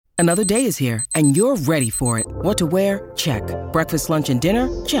Another day is here, and you're ready for it. What to wear? Check. Breakfast, lunch, and dinner?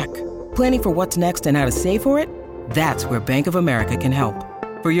 Check. Planning for what's next and how to save for it? That's where Bank of America can help.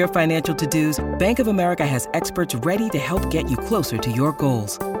 For your financial to-dos, Bank of America has experts ready to help get you closer to your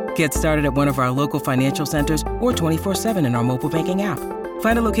goals. Get started at one of our local financial centers or 24/7 in our mobile banking app.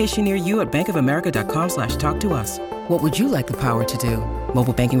 Find a location near you at bankofamerica.com/talktous. What would you like the power to do?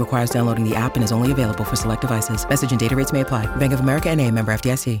 Mobile banking requires downloading the app and is only available for select devices. Message and data rates may apply. Bank of America N.A., member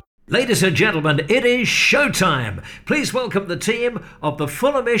FDIC. Ladies and gentlemen, it is showtime. Please welcome the team of the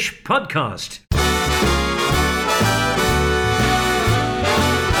Fulhamish podcast.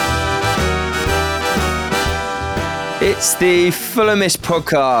 It's the Fulhamish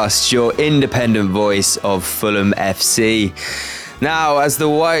podcast, your independent voice of Fulham FC. Now, as the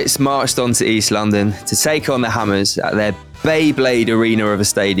Whites marched on to East London to take on the Hammers at their Beyblade arena of a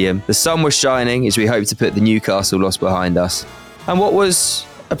stadium, the sun was shining as we hoped to put the Newcastle loss behind us. And what was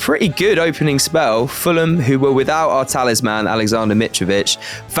a pretty good opening spell, Fulham, who were without our talisman Alexander Mitrovic,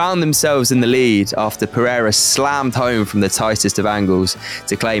 found themselves in the lead after Pereira slammed home from the tightest of angles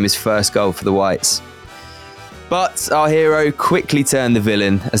to claim his first goal for the Whites. But our hero quickly turned the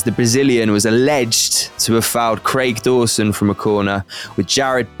villain as the Brazilian was alleged to have fouled Craig Dawson from a corner, with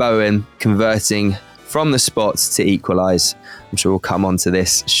Jared Bowen converting from the spot to equalise. I'm sure we'll come on to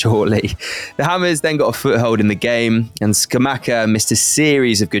this shortly. The Hammers then got a foothold in the game, and Scamacca missed a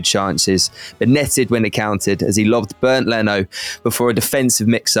series of good chances, but netted when it counted as he lobbed Bernd Leno before a defensive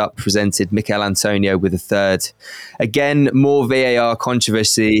mix-up presented Mikel Antonio with a third. Again, more VAR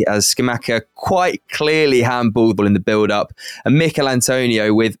controversy as Scamacca quite clearly handballed the ball in the build-up, and Mikel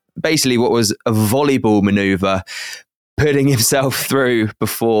Antonio with basically what was a volleyball manoeuvre, putting himself through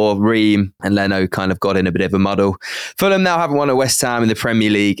before Ream and Leno kind of got in a bit of a muddle. Fulham now haven't won at West Ham in the Premier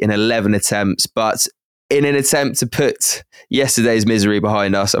League in 11 attempts, but in an attempt to put yesterday's misery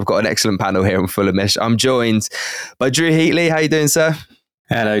behind us, I've got an excellent panel here on Fulhamish. I'm joined by Drew Heatley. How you doing, sir?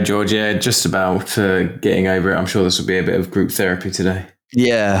 Hello, George. Yeah, just about getting over it. I'm sure this will be a bit of group therapy today.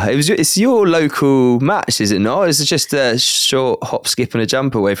 Yeah, it's your local match, is it not? Is it just a short hop, skip and a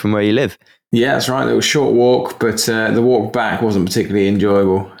jump away from where you live? Yeah, that's right. It was a short walk, but the walk back wasn't particularly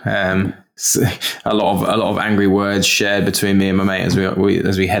enjoyable. A lot of angry words shared between me and my mate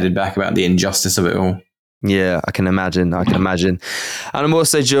as we headed back about the injustice of it all. Yeah, I can imagine. And I'm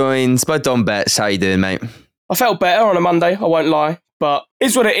also joined by Dom Betts. How you doing, mate? I felt better on a Monday, I won't lie. But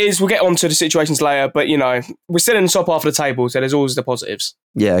it's what it is. We'll get on to the situations later. But, you know, we're still in the top half of the table, so there's always the positives.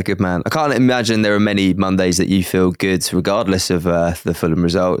 Yeah, good man. I can't imagine there are many Mondays that you feel good regardless of the Fulham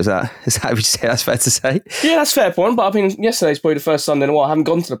result. Is that would you say that's fair to say? Yeah, that's a fair point. But I mean, yesterday's probably the first Sunday in a while I haven't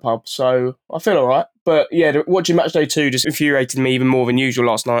gone to the pub, so I feel all right. But yeah, watching Matchday 2 just infuriated me even more than usual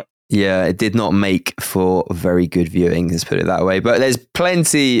last night. Yeah, it did not make for very good viewing, let's put it that way. But there's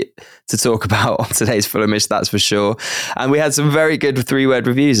plenty to talk about on today's Fulhamish, that's for sure. And we had some very good 3-word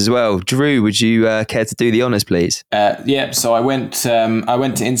reviews as well. Drew, would you care to do the honours, please? Yeah, so I went to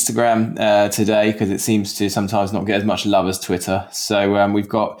Instagram today because it seems to sometimes not get as much love as Twitter. So we've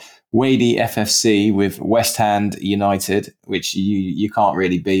got Wadey FFC with West Ham United, which you can't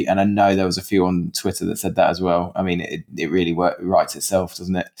really beat. And I know there was a few on Twitter that said that as well. I mean, it really writes itself,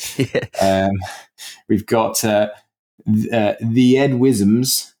 doesn't it? Yeah. We've got the Ed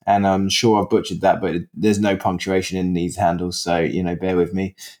Wisms, and I'm sure I've butchered that, but there's no punctuation in these handles, so bear with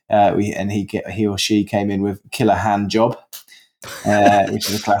me. He or she came in with Killer Hand Job, which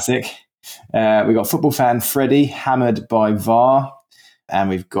is a classic. We got football fan Freddie, hammered by VAR. And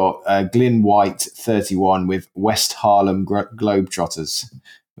we've got Glyn White, 31, with West Harlem Globetrotters,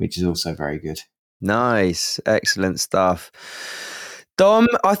 which is also very good. Nice. Excellent stuff. Dom,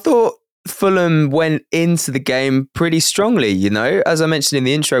 I thought Fulham went into the game pretty strongly, As I mentioned in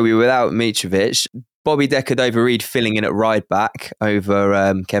the intro, we were without Mitrovic. Bobby Decordova-Reid filling in at right back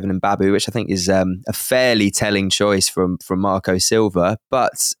over Kevin Mbabu, which I think is a fairly telling choice from Marco Silva.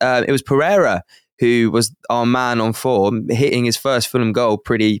 But it was Pereira who was our man on form, hitting his first Fulham goal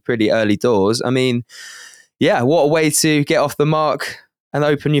pretty early doors. I mean, yeah, what a way to get off the mark and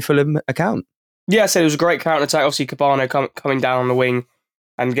open your Fulham account. Yeah, I said it was a great counter-attack. Obviously, Cabano coming down on the wing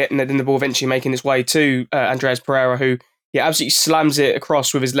and getting it in the ball, eventually making its way to Andreas Pereira, who absolutely slams it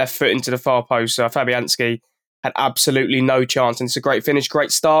across with his left foot into the far post. Fabianski had absolutely no chance, and it's a great finish, great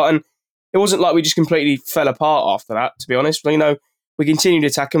start. And it wasn't like we just completely fell apart after that, to be honest. But, we continued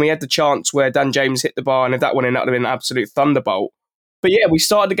attacking. We had the chance where Dan James hit the bar, and if that went in, that would have been an absolute thunderbolt. But yeah, we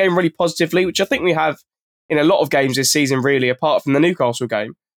started the game really positively, which I think we have in a lot of games this season, really, apart from the Newcastle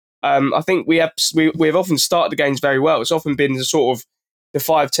game. I think we have often started the games very well. It's often been the sort of the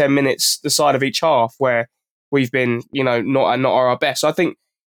 5-10 minutes, the side of each half, where we've been, not at our best. So I think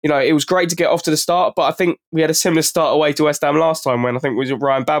it was great to get off to the start, but I think we had a similar start away to West Ham last time when I think it was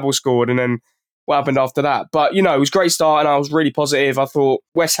Ryan Babel scored, and then what happened after that. But, it was a great start and I was really positive. I thought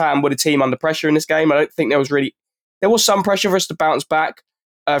West Ham were the team under pressure in this game. I don't think there was some pressure for us to bounce back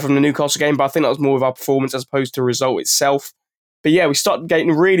from the Newcastle game, but I think that was more of our performance as opposed to the result itself. But yeah, we started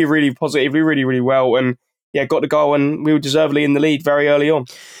getting really, really positively, really, really well, and got the goal, and we were deservedly in the lead very early on.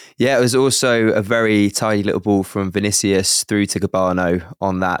 Yeah, it was also a very tiny little ball from Vinicius through to Gabano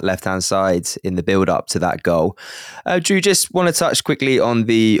on that left-hand side in the build-up to that goal. Drew, just want to touch quickly on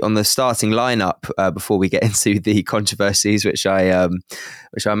the starting lineup before we get into the controversies, which I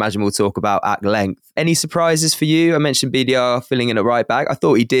imagine we'll talk about at length. Any surprises for you? I mentioned BDR filling in at right back. I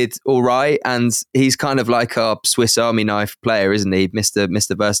thought he did all right, and he's kind of like a Swiss Army knife player, isn't he?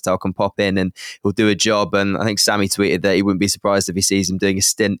 Mr. Versatile can pop in and he'll do a job. And I think Sammy tweeted that he wouldn't be surprised if he sees him doing a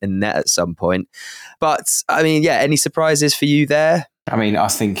stint in net at some point. But I mean, any surprises for you there? I mean, I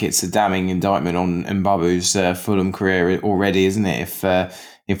think it's a damning indictment on Mbabu's Fulham career already, isn't it?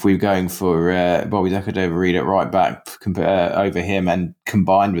 If we're going for Bobby Decordova-Reid at right back over him, and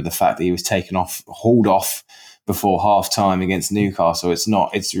combined with the fact that he was hauled off before half time against Newcastle,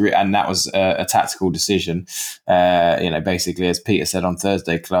 and that was a tactical decision. Basically, as Peter said on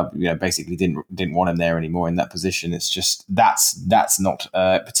Thursday Club, basically didn't want him there anymore in that position. It's just that's not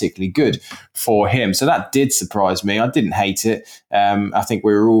particularly good for him. So that did surprise me. I didn't hate it. I think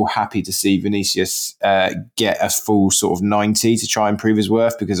we were all happy to see Vinicius get a full sort of 90 to try and prove his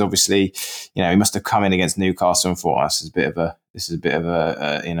worth, because obviously, he must have come in against Newcastle and thought, this is a bit of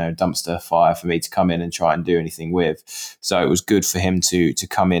a dumpster fire for me to come in and try and do anything with. So it was good for him to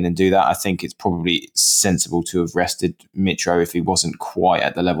come in and do that. I think it's probably sensible to have rested Mitro if he wasn't quite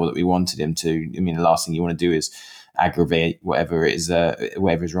at the level that we wanted him to. I mean, the last thing you want to do is aggravate whatever is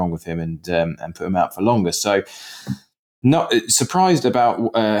wrong with him and put him out for longer. So not surprised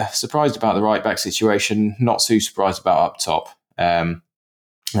about the right back situation. Not too surprised about up top.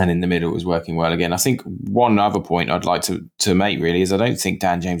 And in the middle, it was working well again. I think one other point I'd like to make really is I don't think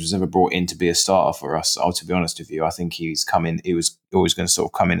Dan James was ever brought in to be a starter for us. To be honest with you, I think he was always going to sort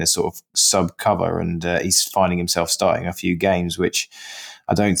of come in as sort of sub cover, and he's finding himself starting a few games, which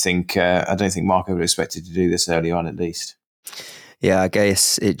I don't think Marco would have expected to do this early on, at least. Yeah, I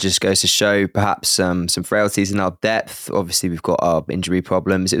guess it just goes to show perhaps some frailties in our depth. Obviously, we've got our injury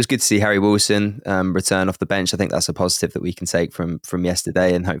problems. It was good to see Harry Wilson return off the bench. I think that's a positive that we can take from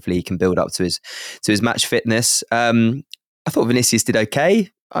yesterday, and hopefully he can build up to his match fitness. I thought Vinicius did okay.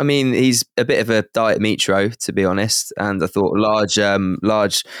 I mean, he's a bit of a diet Mitro, to be honest, and I thought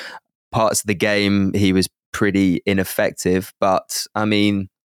large parts of the game he was pretty ineffective. But I mean,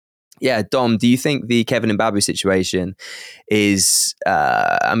 yeah, Dom, do you think the Kevin Mbabu situation is,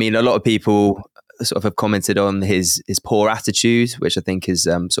 a lot of people sort of have commented on his poor attitude, which I think is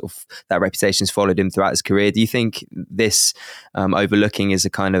sort of that reputation's followed him throughout his career. Do you think this overlooking is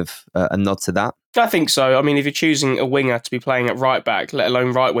a kind of a nod to that? I think so. I mean, if you're choosing a winger to be playing at right back, let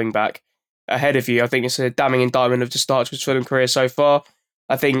alone right wing back, ahead of you, I think it's a damning indictment of the start to his Fulham career so far.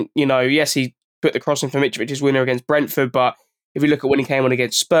 I think, yes, he put the cross in for Mitrovic's winner against Brentford, but if you look at when he came on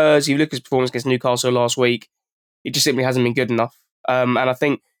against Spurs, you look at his performance against Newcastle last week, it just simply hasn't been good enough. And I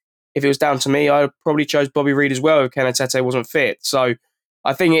think if it was down to me, I probably chose Bobby Reid as well if Ken Atete wasn't fit. So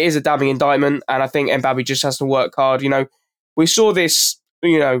I think it is a damning indictment, and I think Mbabu just has to work hard. We saw this,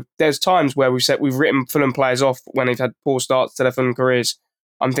 there's times where we've written Fulham players off when they've had poor starts to their Fulham careers.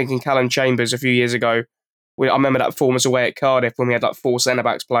 I'm thinking Callum Chambers a few years ago. I remember that performance away at Cardiff when we had like 4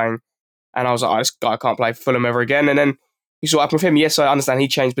 centre-backs playing, and I was like, this guy can't play for Fulham ever again. And then you saw what happened with him. Yes, I understand he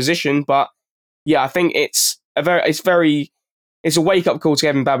changed position, but yeah, I think it's a wake-up call to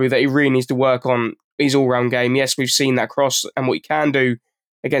Kevin Mbabu that he really needs to work on his all-round game. Yes, we've seen that cross and what he can do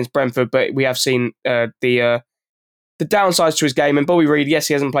against Brentford, but we have seen the downsides to his game. And Bobby Reid, yes,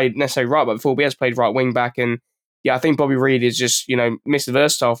 he hasn't played necessarily right back before, but he has played right wing back. And yeah, I think Bobby Reid is just, Mr.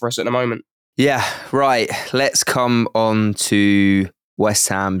 Versatile for us at the moment. Yeah, right. Let's come on to West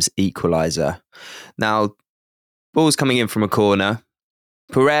Ham's equaliser. Now, ball's coming in from a corner.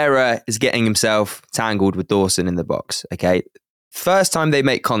 Pereira is getting himself tangled with Dawson in the box. Okay. First time they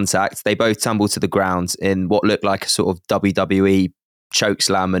make contact, they both tumble to the ground in what looked like a sort of WWE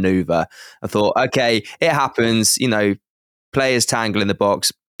chokeslam maneuver. I thought, okay, it happens. Players tangle in the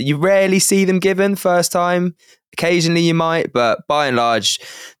box. You rarely see them given first time. Occasionally you might, but by and large,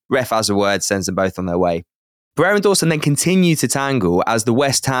 ref has a word, sends them both on their way. Pereira and Dawson then continue to tangle as the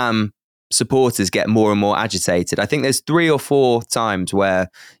West Ham supporters get more and more agitated. I think there's 3 or 4 times where,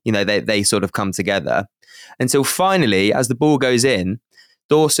 they sort of come together until finally, as the ball goes in,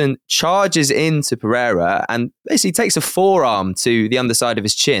 Dawson charges into Pereira and basically takes a forearm to the underside of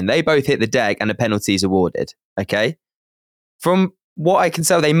his chin. They both hit the deck and a penalty is awarded. Okay. From what I can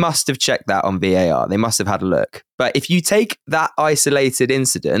tell, they must have checked that on VAR. They must have had a look. But if you take that isolated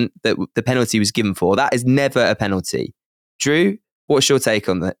incident that the penalty was given for, that is never a penalty. Drew, what's your take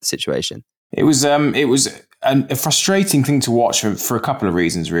on that situation? It was a frustrating thing to watch for a couple of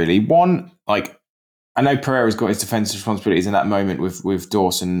reasons, really. One, like, I know Pereira's got his defensive responsibilities in that moment with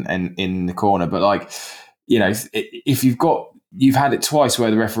Dawson and in the corner, but like, you know, if you've had it twice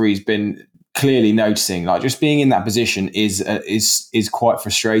where the referee's been clearly noticing, like, just being in that position is quite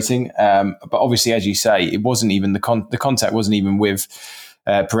frustrating. But obviously, as you say, it wasn't even the contact wasn't even with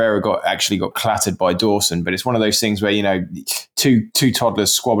Pereira. Got clattered by Dawson. But it's one of those things where, you know, two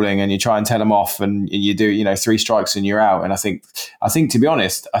toddlers squabbling and you try and tell them off and you do, you know, 3 strikes and you're out. And I think to be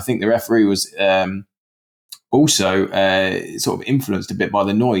honest, I think the referee was also sort of influenced a bit by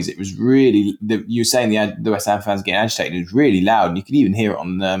the noise. It was really, you were saying the West Ham fans getting agitated. It was really loud, and you could even hear it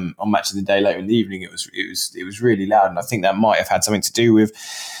on Match of the Day later in the evening. It was really loud, and I think that might have had something to do with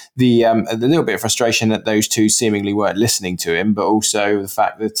the little bit of frustration that those two seemingly weren't listening to him, but also the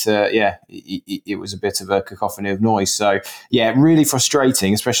fact that it was a bit of a cacophony of noise. So yeah, really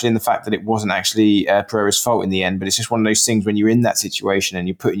frustrating, especially in the fact that it wasn't actually Pereira's fault in the end. But it's just one of those things when you're in that situation and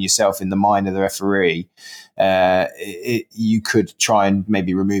you're putting yourself in the mind of the referee. You could try and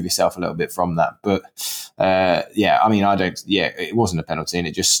maybe remove yourself a little bit from that, but it wasn't a penalty, and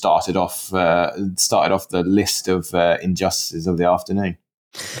it just started off the list of injustices of the afternoon.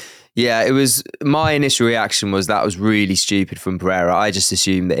 Yeah, it was. My initial reaction was that was really stupid from Pereira. I just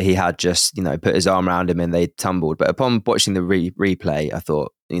assumed that he had just, you know, put his arm around him and they tumbled. But upon watching the replay, I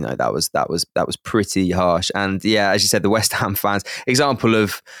thought, you know, that was pretty harsh. And yeah, as you said, the West Ham fans, example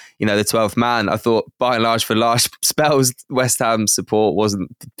of, you know, the 12th man. I thought by and large for large spells, West Ham support wasn't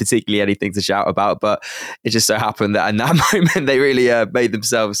particularly anything to shout about. But it just so happened that in that moment they really made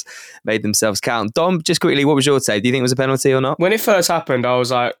themselves count. Dom, just quickly, what was your take? Do you think it was a penalty or not? When it first happened, I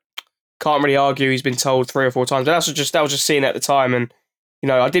was like, can't really argue. He's been told 3 or 4 times. And that was just seeing it at the time. And, you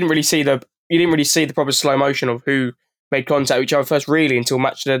know, you didn't really see the proper slow motion of who made contact with each other first, really, until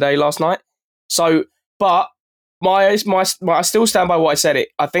Match of the Day last night. So, but I still stand by what I said.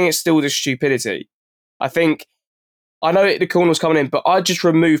 I think it's still just stupidity. I know the corner was coming in, but I just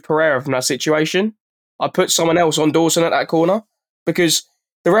removed Pereira from that situation. I put someone else on Dawson at that corner because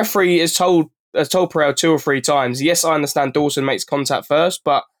the referee has told Pereira 2 or 3 times. Yes, I understand Dawson makes contact first,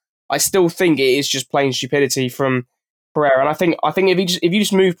 but I still think it is just plain stupidity from Pereira. And I think if you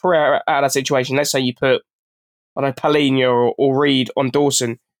just move Pereira out of that situation, let's say you put, I don't know, Palhinha or Reed on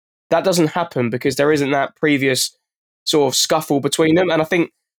Dawson, that doesn't happen because there isn't that previous sort of scuffle between them. And I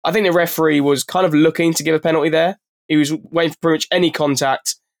think the referee was kind of looking to give a penalty there. He was waiting for pretty much any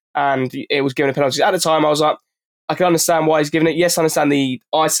contact and it was given a penalty. At the time, I was like, I can understand why he's given it. Yes, I understand the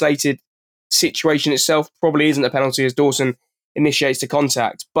isolated situation itself probably isn't a penalty as Dawson initiates the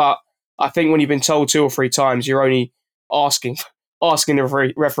contact. But I think when you've been told 2 or 3 times, you're only asking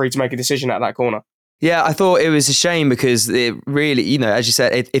the referee to make a decision at that corner. Yeah, I thought it was a shame because it really, you know, as you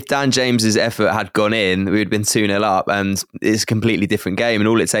said, if Dan James's effort had gone in, we would have been 2-0 up and it's a completely different game. And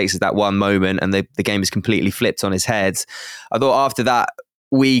all it takes is that one moment and the game is completely flipped on his head. I thought after that,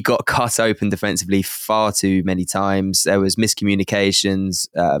 we got cut open defensively far too many times. There was miscommunications,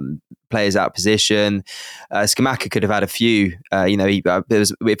 players out of position. Scamacca could have had a few.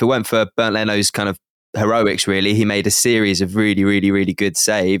 If it weren't for Bernd Leno's kind of heroics, really, he made a series of really, really, really good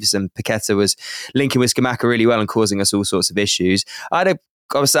saves, and Paqueta was linking with Scamacca really well and causing us all sorts of issues. I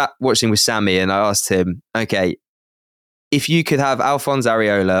was sat watching with Sammy and I asked him, okay, if you could have Alphonse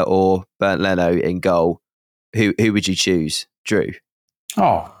Areola or Bernd Leno in goal, who would you choose, Drew?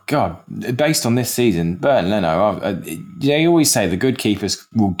 Oh, God. Based on this season, Bernd Leno, they always say the good keepers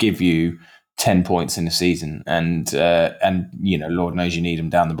will give you 10 points in a season. And you know, Lord knows you need them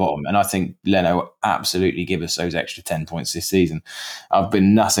down the bottom. And I think Leno will absolutely give us those extra 10 points this season. I've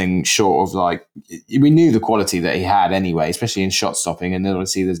been nothing short of we knew the quality that he had anyway, especially in shot stopping. And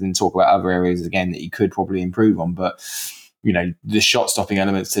obviously there's been talk about other areas, again, that he could probably improve on. But, you know, the shot stopping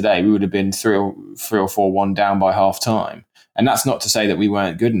elements today, we would have been 3 or 4-1 down by half time. And that's not to say that we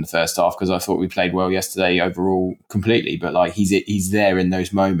weren't good in the first half, because I thought we played well yesterday overall completely. But he's there in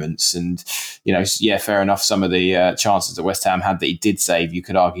those moments, and you know, yeah, fair enough. Some of the chances that West Ham had that he did save, you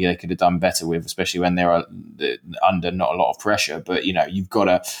could argue they could have done better with, especially when they were under not a lot of pressure. But you know, you've got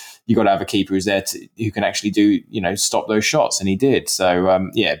to have a keeper who's there who can actually do, you know, stop those shots, and he did. So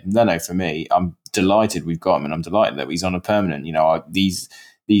Leno for me, I'm delighted we've got him, and I'm delighted that he's on a permanent. You know, these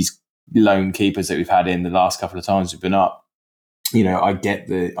lone keepers that we've had in the last couple of times we've been up. I get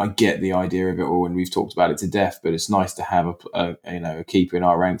the idea of it all, and we've talked about it to death. But it's nice to have a keeper in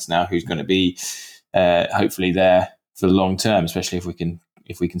our ranks now who's going to be hopefully there for the long term, especially if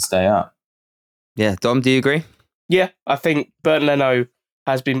we can stay up. Yeah, Dom, do you agree? Yeah, I think Bernd Leno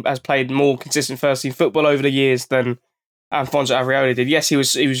has played more consistent first team football over the years than Alfonso Areola did. Yes, he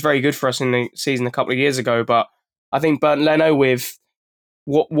was very good for us in the season a couple of years ago, but I think Bernd Leno, with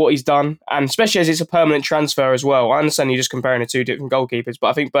what he's done, and especially as it's a permanent transfer as well. I understand you're just comparing the two different goalkeepers, but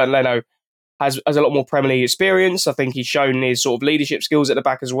I think Bernd Leno has a lot more Premier League experience. I think he's shown his sort of leadership skills at the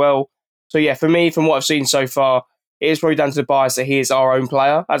back as well. So yeah, for me, from what I've seen so far, it is probably down to the bias that he is our own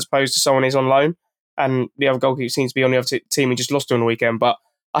player as opposed to someone who's on loan, and the other goalkeeper seems to be on the other team we just lost on the weekend. But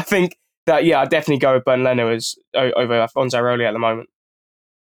I think that, yeah, I'd definitely go with Bernd Leno over Alfonso Areola at the moment.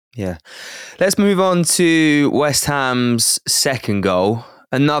 Yeah. Let's move on to West Ham's second goal.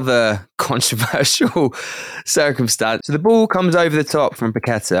 Another controversial circumstance. So the ball comes over the top from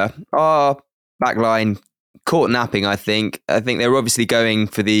Paqueta. Our backline caught napping, I think. I think they were obviously going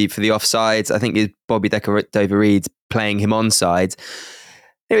for the offsides. I think it's Bobby Decordova-Reid playing him onside.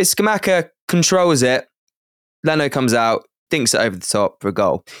 Anyway, Scamacca controls it. Leno comes out, dinks it over the top for a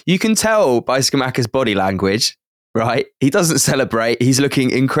goal. You can tell by Scamacca's body language, right? He doesn't celebrate. He's looking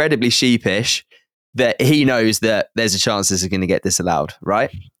incredibly sheepish, that he knows that there's a chance this is going to get disallowed,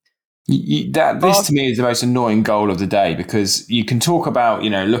 right? This to me is the most annoying goal of the day, because you can talk about,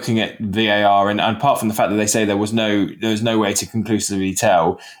 looking at VAR, and apart from the fact that they say there was no way to conclusively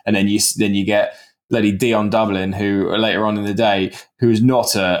tell, and then you get bloody Dion Dublin, who later on in the day, who is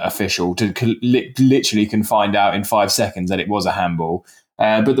not an official, literally can find out in 5 seconds that it was a handball.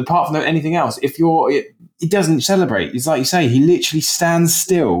 But apart from anything else, he doesn't celebrate. It's like you say, he literally stands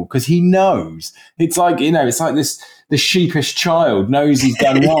still because he knows. It's like, it's like the sheepish child knows he's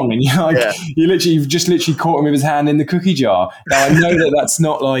done wrong, and you're like, you've just literally caught him with his hand in the cookie jar. Now I know that's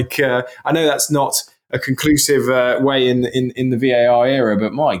not like I know that's not a conclusive way in the VAR era,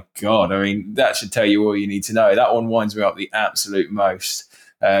 but my God, I mean, that should tell you all you need to know. That one winds me up the absolute most.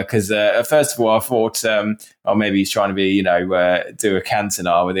 Because first of all, I thought, maybe he's trying to be, do a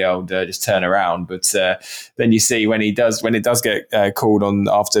Cantona with the old just turn around. But then you see when it does get called on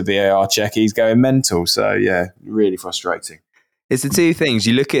after VAR check, he's going mental. So yeah, really frustrating. It's the two things.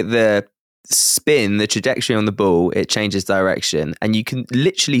 You look at the spin, the trajectory on the ball, it changes direction, and you can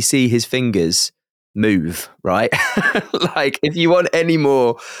literally see his fingers move, right? Like, if you want any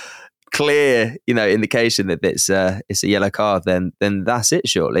more clear, indication that it's a yellow card, then that's it.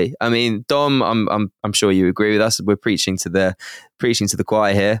 Surely, I mean, Dom, I'm sure you agree with us. We're preaching to the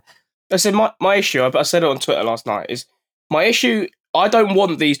choir here. I said my issue. I said it on Twitter last night. Is my issue? I don't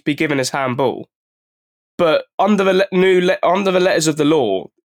want these to be given as handball, but under the letters of the law,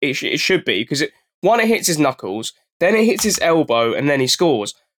 it should be, because it hits his knuckles, then it hits his elbow, and then he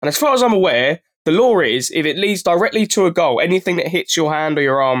scores. And as far as I'm aware, the law is, if it leads directly to a goal, anything that hits your hand or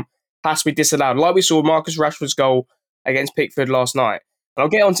your arm has to be disallowed, like we saw Marcus Rashford's goal against Pickford last night. And we'll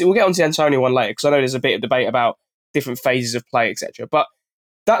get onto the Antonio one later, because I know there's a bit of debate about different phases of play, etc. But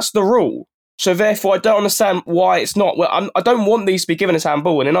that's the rule. So therefore, I don't understand why it's not. Well, I don't want these to be given as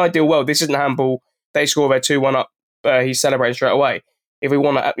handball. In an ideal world, this isn't handball. They score their 2-1 up. He's celebrating straight away. If we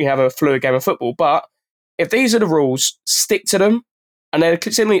want to have a fluid game of football, but if these are the rules, stick to them. And they're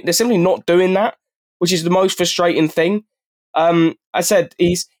simply not doing that, which is the most frustrating thing. I said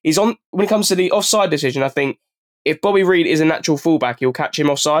he's on when it comes to the offside decision. I think if Bobby Reid is a natural fullback, he'll catch him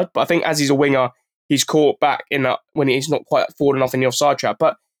offside. But I think as he's a winger, he's caught back in that when he's not quite forward enough in the offside trap.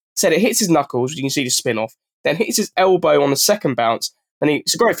 But said it hits his knuckles, you can see the spin off, then hits his elbow on the second bounce, and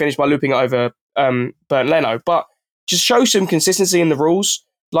it's a great finish by looping it over Bernd Leno. But just show some consistency in the rules.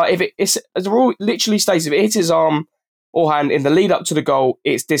 Like, if the rule literally states if it hits his arm or hand in the lead up to the goal,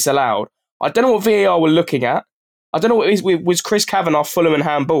 it's disallowed. I don't know what VAR were looking at. I don't know what it is with Chris Kavanagh, Fulham and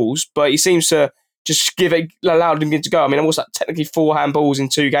handballs, but he seems to just allowed him to go. I mean, what's that? Technically 4 handballs in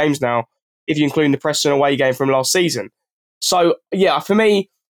 2 games now, if you include the Preston away game from last season. So, yeah, for me,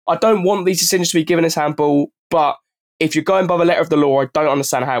 I don't want these decisions to be given as handball, but if you're going by the letter of the law, I don't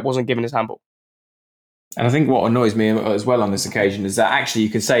understand how it wasn't given as handball. And I think what annoys me as well on this occasion is that actually you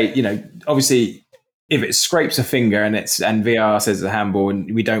could say, obviously, if it scrapes a finger and VAR says it's a handball,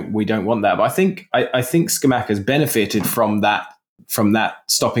 and we don't want that. But I think Scamacca's benefited from that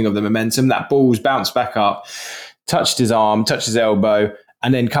stopping of the momentum. That ball's bounced back up, touched his arm, touched his elbow,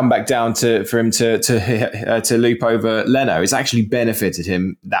 and then come back down for him to loop over Leno. It's actually benefited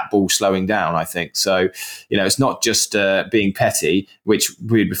him, that ball slowing down, I think. So, it's not just being petty, which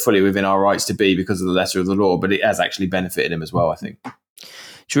we'd be fully within our rights to be because of the letter of the law, but it has actually benefited him as well, I think.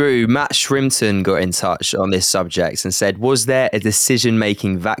 Drew, Matt Shrimpton got in touch on this subject and said, was there a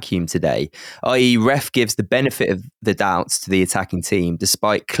decision-making vacuum today? I.e., ref gives the benefit of the doubt to the attacking team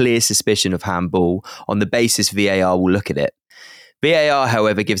despite clear suspicion of handball on the basis VAR will look at it. VAR,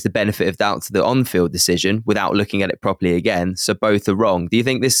 however, gives the benefit of doubt to the on-field decision without looking at it properly again, so both are wrong. Do you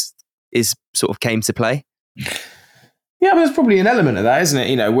think this is sort of came to play? Yeah, but there's probably an element of that, isn't it?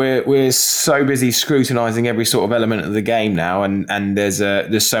 You know, we're so busy scrutinising every sort of element of the game now, and there's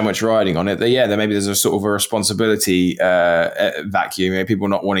so much riding on it that maybe there's a sort of a responsibility vacuum. You know, people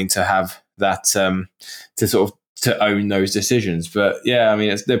not wanting to have that to own those decisions. But yeah, I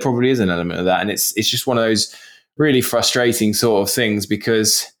mean, there probably is an element of that, and it's just one of those really frustrating sort of things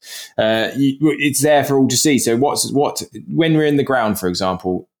because it's there for all to see. So when we're in the ground, for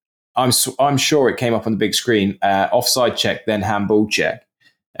example. I'm sure it came up on the big screen, offside check, then handball check.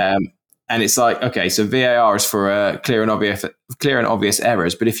 And it's like, okay, so VAR is for clear and obvious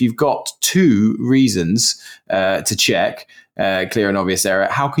errors. But if you've got two reasons to check clear and obvious error,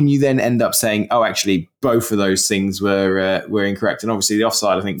 how can you then end up saying, oh, actually, both of those things were incorrect? And obviously the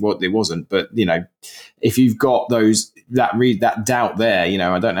offside, I think it wasn't. But, you know, if you've got that doubt there, you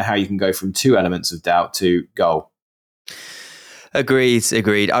know, I don't know how you can go from two elements of doubt to goal.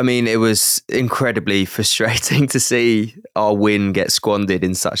 Agreed. I mean, it was incredibly frustrating to see our win get squandered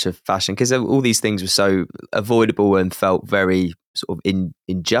in such a fashion because all these things were so avoidable and felt very sort of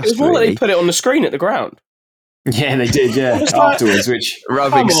unjust. It was more like they put it on the screen at the ground. Yeah, they did, afterwards, which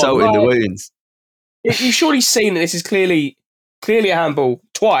rubbing salt in the wounds. You've surely seen that this is clearly a handball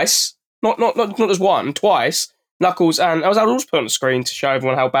twice, not just one, twice. Knuckles and I was put on the screen to show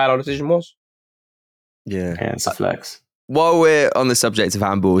everyone how bad our decision was. Yeah, it's a flex. While we're on the subject of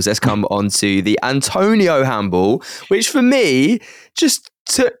handballs, let's come on to the Antonio handball, which for me just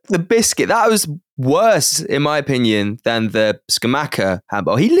took the biscuit. That was worse, in my opinion, than the Scamacca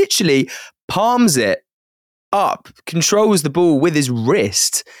handball. He literally palms it up, controls the ball with his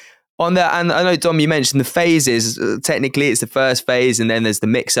wrist. On that, and I know, Dom, you mentioned the phases. Technically, it's the first phase, and then there's the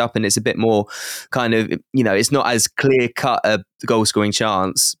mix-up, and it's a bit more kind of, you know, it's not as clear-cut a goal-scoring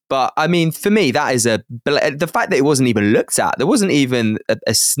chance. But, I mean, for me, that is the fact that it wasn't even looked at. There wasn't even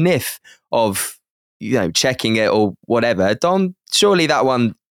a sniff of, you know, checking it or whatever. Dom, surely that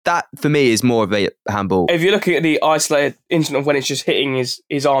for me, is more of a handball. If you're looking at the isolated incident of when it's just hitting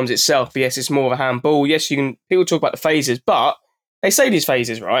his arms itself, yes, it's more of a handball. Yes, people talk about the phases, but they say these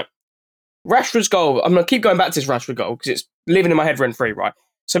phases, right? Rashford's goal, I'm going to keep going back to this Rashford goal because it's living in my head rent-free, right?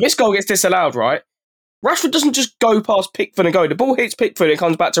 So this goal gets disallowed, right? Rashford doesn't just go past Pickford and go. The ball hits Pickford and it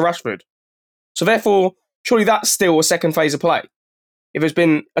comes back to Rashford. So therefore, surely that's still a second phase of play if there's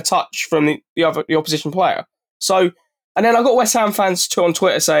been a touch from the opposition player. So, and then I got West Ham fans on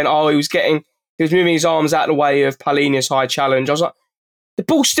Twitter saying, oh, he was moving his arms out of the way of Palhinha's high challenge. I was like, the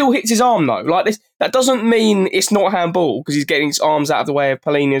ball still hits his arm though. Like this, that doesn't mean it's not handball because he's getting his arms out of the way of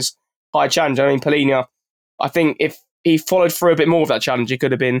Palhinha's high challenge. I mean, Palhinha, I think if he followed through a bit more of that challenge, he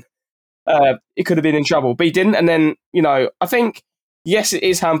could have been in trouble. But he didn't. And then, you know, I think, yes, it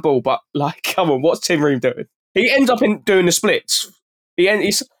is handball, but like, come on, what's Tim Ream doing? He ends up doing the splits.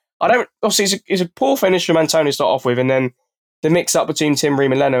 It's a poor finish from Antonio to start off with, and then the mix up between Tim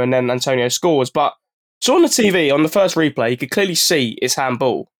Ream and Leno, and then Antonio scores. But so on the TV, on the first replay, you could clearly see it's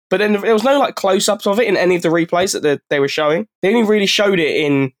handball. But then there was no like close-ups of it in any of the replays that they were showing. They only really showed it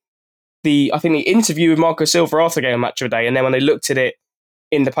in the interview with Marco Silva after the game Match of the Day, and then when they looked at it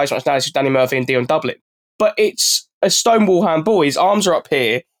in the post-match analysis with Danny Murphy and Dion Dublin. But it's a stonewall handball. His arms are up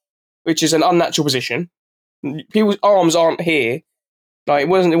here, which is an unnatural position. People's arms aren't here. Like it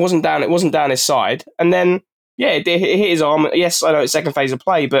wasn't down his side. And then it hit his arm. Yes, I know it's second phase of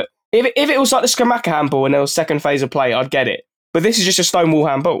play, but if it was like the Scamacca handball and there was second phase of play, I'd get it. But this is just a stonewall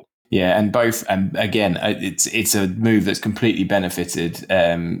handball. Yeah, and again, it's a move that's completely benefited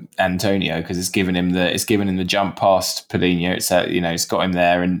Antonio because it's given him the jump past Palhinha. It's got him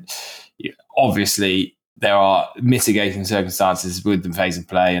there, and obviously there are mitigating circumstances with the phase of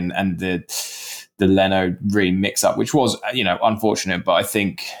play and the Leno Ream mix up, which was unfortunate, but I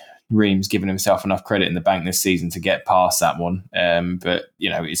think Ream's given himself enough credit in the bank this season to get past that one. But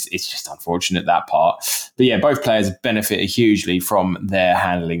it's just unfortunate, that part. But yeah, both players benefited hugely from their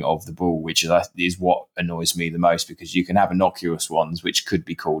handling of the ball, which is what annoys me the most, because you can have innocuous ones which could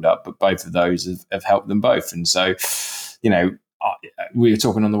be called up, but both of those have helped them both. And so, we were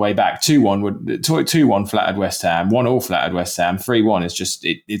talking on the way back, 2-1 flattered West Ham, 1-1 flattered West Ham, 3-1 is just,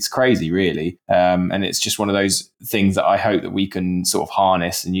 it's crazy really. And it's just one of those things that I hope that we can sort of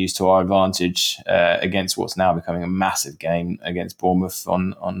harness and use to our advantage against what's now becoming a massive game against Bournemouth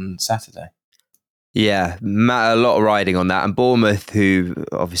on Saturday. Yeah, a lot of riding on that. And Bournemouth, who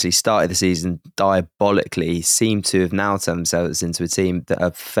obviously started the season diabolically, seem to have now turned themselves into a team that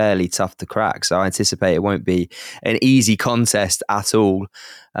are fairly tough to crack. So I anticipate it won't be an easy contest at all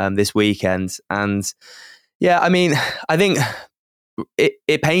this weekend. And yeah, I mean, I think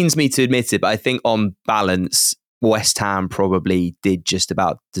it pains me to admit it, but I think on balance, West Ham probably did just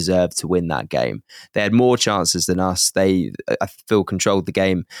about deserve to win that game. They had more chances than us. I feel, controlled the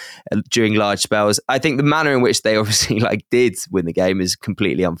game during large spells. I think the manner in which they obviously did win the game is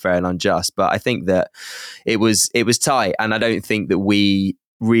completely unfair and unjust. But I think that it was tight, and I don't think that we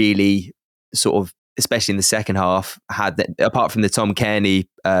really sort of, especially in the second half, had that, apart from the Tom Cairney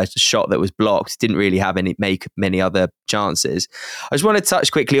shot that was blocked, didn't really make many other chances. I just want to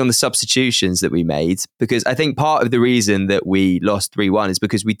touch quickly on the substitutions that we made, because I think part of the reason that we lost 3-1 is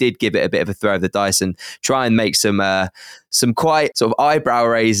because we did give it a bit of a throw of the dice and try and make some quite sort of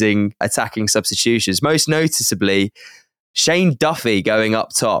eyebrow-raising attacking substitutions. Most noticeably, Shane Duffy going up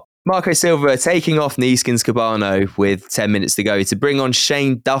top. Marco Silva taking off Neeskens Kebano with 10 minutes to go to bring on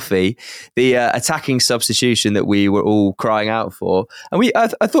Shane Duffy, the attacking substitution that we were all crying out for. And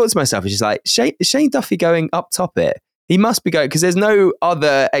I thought to myself, it's just like, Shane Duffy going up top it? He must be going, because there's no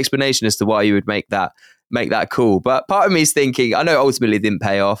other explanation as to why you would make that call. But part of me is thinking, I know ultimately it didn't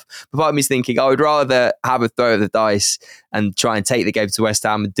pay off, but part of me is thinking I would rather have a throw of the dice and try and take the game to West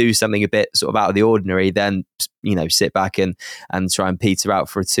Ham and do something a bit sort of out of the ordinary than, sit back and try and peter out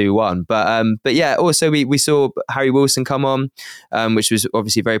for a 2-1. But yeah, also we saw Harry Wilson come on, which was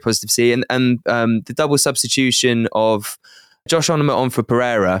obviously very positive to see. And the double substitution of Josh Onomah on for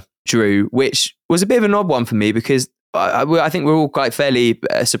Pereira, Drew, which was a bit of an odd one for me, because I think we're all quite fairly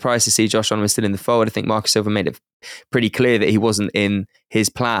surprised to see Josh Onomah still in the fold. I think Marco Silva made it pretty clear that he wasn't in his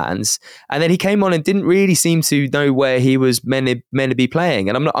plans, and then he came on and didn't really seem to know where he was meant to be playing.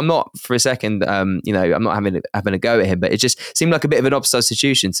 And I'm not for a second, I'm not having a go at him, but it just seemed like a bit of an odd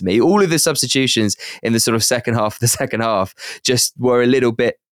substitution to me. All of the substitutions in the sort of second half just were a little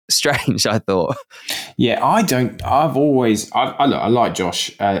bit strange, I thought. Yeah, I like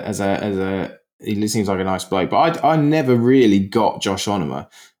Josh as a. He seems like a nice bloke, but I never really got Josh Onomah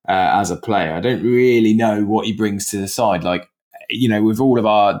as a player. I don't really know what he brings to the side. With all of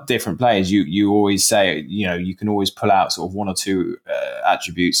our different players, you always say, you can always pull out sort of one or two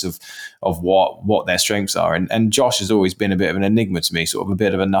attributes of what their strengths are. And Josh has always been a bit of an enigma to me, sort of a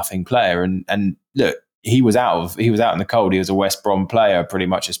bit of a nothing player. And look, he was out in the cold. He was a West Brom player, pretty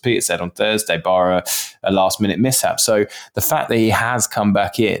much, as Peter said, on Thursday, bar a last minute mishap. So the fact that he has come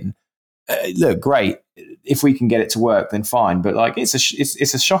back in, look, great. If we can get it to work, then fine. But it's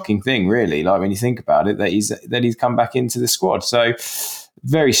a shocking thing, really. When you think about it, that he's come back into the squad. So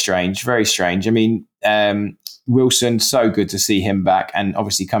very strange, very strange. I mean, Wilson, so good to see him back, and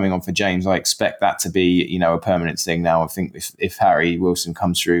obviously coming on for James. I expect that to be a permanent thing now. I think if Harry Wilson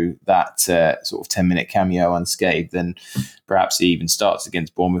comes through that sort of 10-minute cameo unscathed, then perhaps he even starts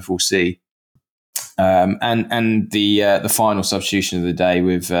against Bournemouth. We'll see. And the final substitution of the day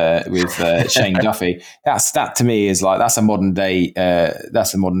with Shane Duffy, that to me is that's a modern day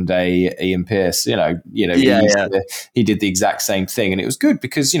Ian Pearce. He did the exact same thing, and it was good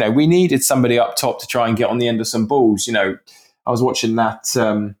because we needed somebody up top to try and get on the end of some balls. I was watching that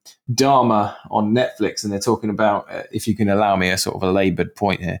Dharma on Netflix, and they're talking about, if you can allow me a sort of a laboured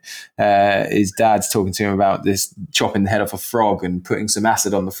point here, his dad's talking to him about this chopping the head off a frog and putting some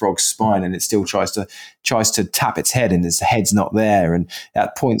acid on the frog's spine, and it still tries to tap its head, and its head's not there. And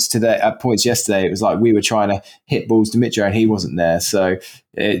at points yesterday, it was like we were trying to hit balls to Mitchell and he wasn't there. So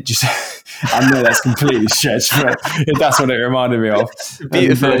it just, I know that's completely stretched, but that's what it reminded me of.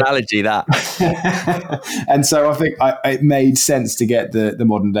 Beautiful analogy, that. And so I think it made sense to get the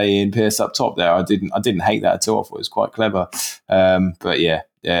modern day Ian Pearce up top there. I didn't hate that at all. I thought it was quite clever. But yeah,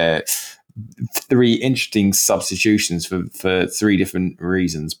 3 interesting substitutions for 3 different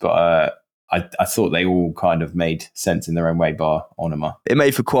reasons. But I thought they all kind of made sense in their own way, bar Onomah. It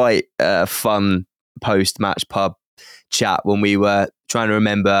made for quite a fun post-match pub chat when we were trying to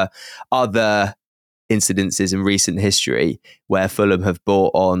remember other incidences in recent history where Fulham have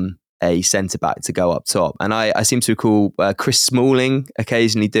brought on a centre-back to go up top. And I seem to recall Chris Smalling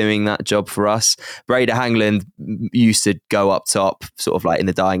occasionally doing that job for us. Breda Hangland used to go up top, sort of in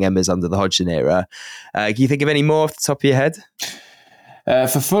the dying embers under the Hodgson era. Can you think of any more off the top of your head?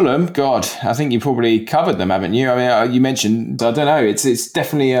 For Fulham, God, I think you probably covered them, haven't you? I mean, you mentioned, I don't know, it's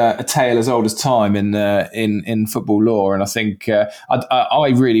definitely a tale as old as time in football lore, and I think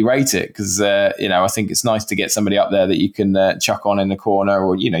I really rate it because I think it's nice to get somebody up there that you can chuck on in the corner,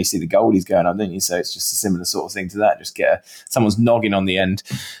 or you see the goalies going up, don't you? So it's just a similar sort of thing to that. Just get someone's noggin on the end.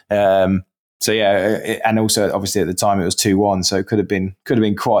 and also obviously at the time it was 2-1, so it could have been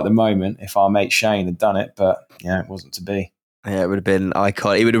quite the moment if our mate Shane had done it, but it wasn't to be. Yeah, it would have been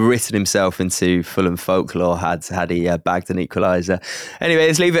iconic. He would have written himself into Fulham folklore had he bagged an equaliser. Anyway,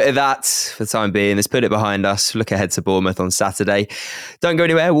 let's leave it at that for the time being. Let's put it behind us. Look ahead to Bournemouth on Saturday. Don't go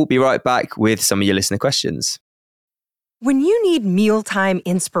anywhere. We'll be right back with some of your listener questions. When you need mealtime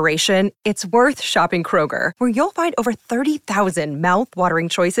inspiration, it's worth shopping Kroger, where you'll find over 30,000 mouth-watering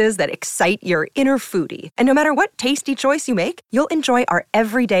choices that excite your inner foodie. And no matter what tasty choice you make, you'll enjoy our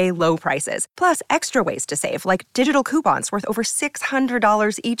everyday low prices, plus extra ways to save, like digital coupons worth over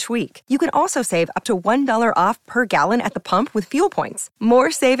 $600 each week. You can also save up to $1 off per gallon at the pump with fuel points.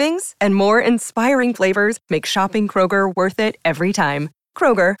 More savings and more inspiring flavors make shopping Kroger worth it every time.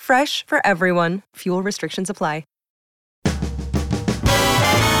 Kroger, fresh for everyone. Fuel restrictions apply.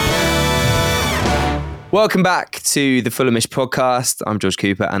 Welcome back to the Fulhamish podcast. I'm George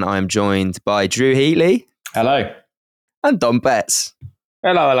Cooper and I'm joined by Drew Heatley. Hello. And Dom Betts.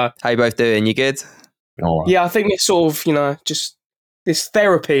 Hello. How you both doing? You good? All right. Yeah, I think this sort of, just this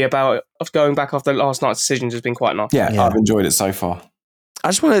therapy of going back after last night's decisions has been quite nice. Yeah, I've enjoyed it so far. I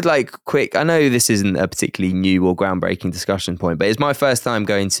just wanted I know this isn't a particularly new or groundbreaking discussion point, but it's my first time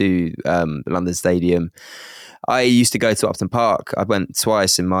going to London Stadium. I used to go to Upton Park. I went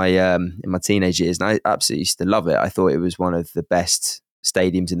twice in my teenage years, and I absolutely used to love it. I thought it was one of the best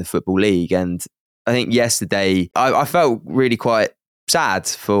stadiums in the Football League. And I think yesterday I felt really sad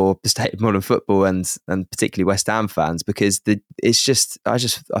for the state of modern football and particularly West Ham fans, because I just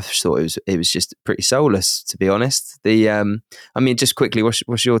thought it was just pretty soulless, to be honest. Just quickly,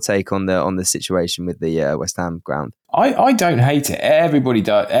 what's your take on the situation with the West Ham ground? I don't hate it. Everybody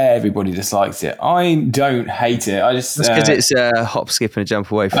does. Everybody dislikes it. I don't hate it. I just because it's a hop, skip, and a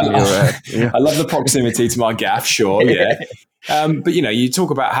jump away from your. I love the proximity to my gaff. Sure, yeah. But you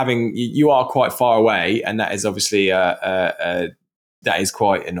talk about you are quite far away, and that is obviously that is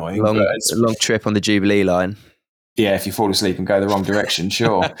quite annoying. A long trip on the Jubilee line. Yeah, if you fall asleep and go the wrong direction,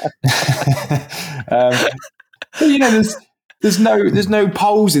 sure. But there's no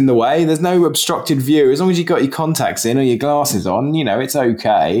poles in the way. There's no obstructed view. As long as you've got your contacts in or your glasses on, it's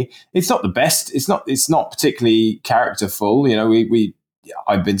okay. It's not the best. It's not particularly characterful.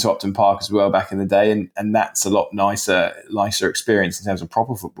 I've been to Upton Park as well back in the day, and that's a lot nicer experience in terms of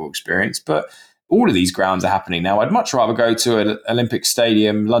proper football experience. But all of these grounds are happening now. I'd much rather go to an Olympic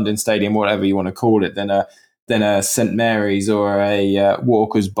Stadium, London Stadium, whatever you want to call it, than a St Mary's or a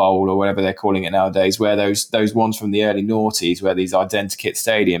Walker's Bowl or whatever they're calling it nowadays, where those ones from the early noughties, where these identikit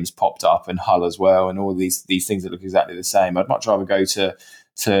stadiums popped up, and Hull as well, and all these things that look exactly the same. I'd much rather go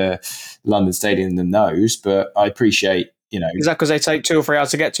to London Stadium than those, but I appreciate. Is that because they take 2 or 3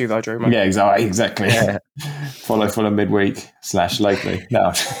 hours to get to, though, Drew? Yeah, exactly. Yeah. Follow Fulham midweek /locally.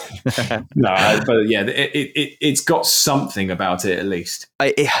 No, but yeah, it's got something about it at least.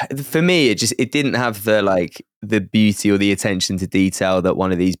 For me, it didn't have the beauty or the attention to detail that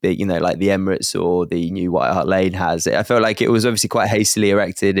one of these big, like the Emirates or the new White Hart Lane has. I felt like it was obviously quite hastily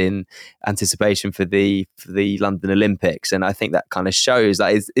erected in anticipation for the London Olympics, and I think that kind of shows.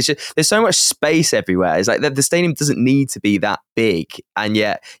 It's just, there's so much space everywhere. It's like the stadium doesn't need to be that big, and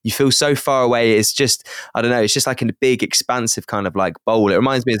yet you feel so far away. It's just, I don't know. It's just like in a big, expansive kind of like bowl. It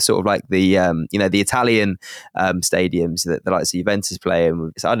reminds me of sort of like the the Italian stadiums that the likes of Juventus play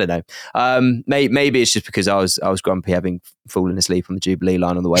in. So I don't know. Maybe it's just because I was grumpy having fallen asleep on the Jubilee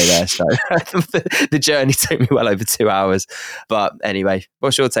line on the way there. So the journey took me well over 2 hours. But anyway,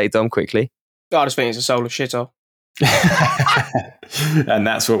 what's your take, Dom, quickly? I just think it's a soulless shithole. And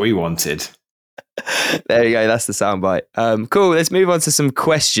that's what we wanted. There you go. That's the soundbite. Cool. Let's move on to some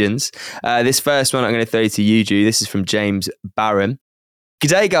questions. This first one I'm going to throw to you, Drew. This is from James Barron.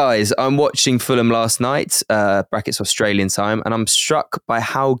 G'day, guys. I'm watching Fulham last night, brackets Australian time, and I'm struck by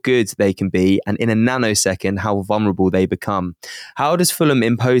how good they can be, and in a nanosecond, how vulnerable they become. How does Fulham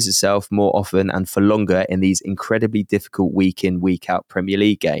impose itself more often and for longer in these incredibly difficult week in, week out Premier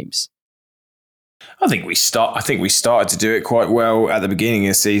League games? I think we started to do it quite well at the beginning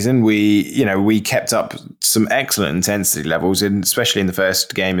of the season. We kept up some excellent intensity levels, and especially in the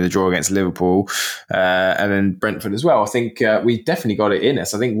first game of the draw against Liverpool, and then Brentford as well. I think we definitely got it in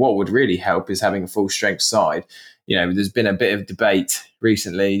us. I think what would really help is having a full strength side. There's been a bit of debate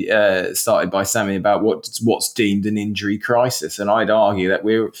recently, started by Sammy, about what's deemed an injury crisis, and I'd argue that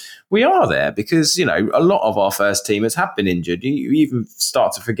we are there because a lot of our first teamers have been injured. You even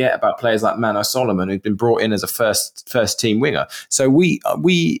start to forget about players like Mano Solomon, who've been brought in as a first team winger. So we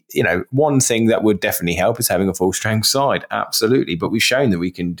one thing that would definitely help is having a full strength side, absolutely. But we've shown that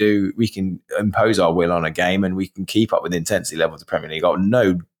we can impose our will on a game, and we can keep up with the intensity level of the Premier League. I've got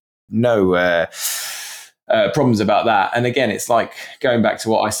problems about that. And again, it's like going back to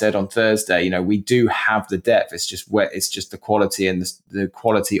what I said on Thursday. We do have the depth. It's just the quality and the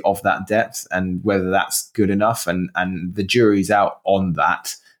quality of that depth, and whether that's good enough. And the jury's out on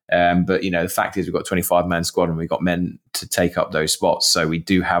that. But the fact is, we've got a 25-man squad, and we've got men to take up those spots. So we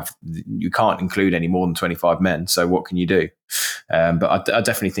do have. You can't include any more than 25 men. So what can you do? But I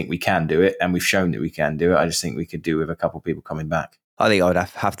definitely think we can do it, and we've shown that we can do it. I just think we could do with a couple of people coming back. I think I would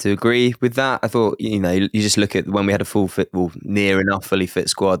have to agree with that. I thought, you just look at when we had a near enough fully fit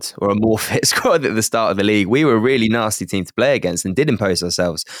squad, or a more fit squad at the start of the league. We were a really nasty team to play against and did impose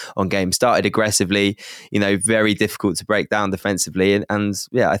ourselves on games. Started aggressively, very difficult to break down defensively. And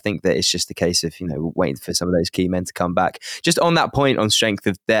I think that it's just a case of, waiting for some of those key men to come back. Just on that point on strength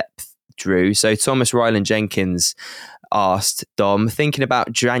of depth, Drew. So Thomas Ryland Jenkins asked, Dom, thinking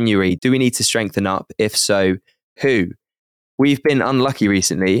about January, do we need to strengthen up? If so, who? We've been unlucky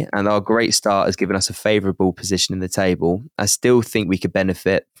recently, and our great start has given us a favourable position in the table. I still think we could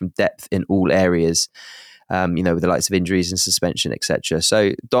benefit from depth in all areas, with the likes of injuries and suspension, etc.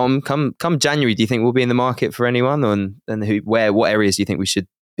 So, Dom, come January, do you think we'll be in the market for anyone? And what areas do you think we should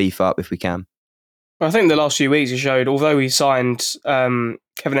beef up if we can? Well, I think the last few weeks have showed, although we signed Kevin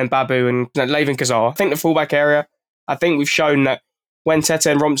Mbabu and Layvin Kazar, I think the fullback area, I think we've shown that when Tete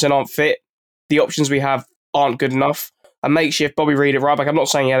and Robson aren't fit, the options we have aren't good enough. A makeshift Bobby Reid at right back. I'm not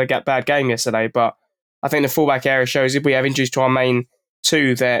saying he had a bad game yesterday, but I think the fullback area shows if we have injuries to our main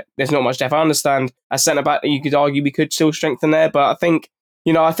two, that there's not much depth. I understand as centre back, you could argue we could still strengthen there, but I think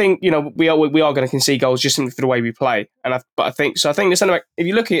we are going to concede goals just simply for the way we play. I think the centre back, if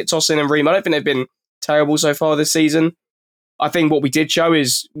you look at Tosin and Ream, I don't think they've been terrible so far this season. I think what we did show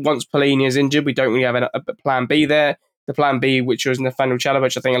is once Polini is injured, we don't really have a plan B there. The plan B, which was Nathaniel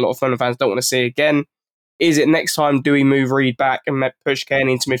Chalobah, I think a lot of Fulham fans don't want to see again. Is it next time, do we move Reid back and push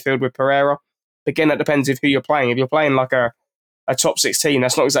Kearney into midfield with Pereira? Again, that depends of who you're playing. If you're playing like a top 16,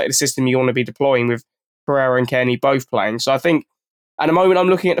 that's not exactly the system you want to be deploying with Pereira and Kearney both playing. So I think at the moment I'm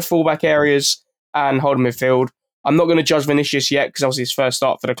looking at the fullback areas and holding midfield. I'm not going to judge Vinicius yet because obviously his first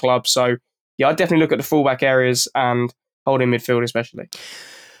start for the club. So yeah, I'd definitely look at the fullback areas and holding midfield especially.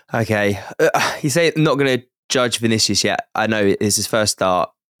 Okay. You say not going to judge Vinicius yet. I know it's his first start,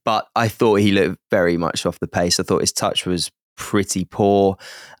 but I thought he looked very much off the pace. I thought his touch was pretty poor.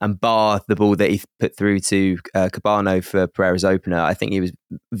 And bar the ball that he put through to Cabano for Pereira's opener, I think he was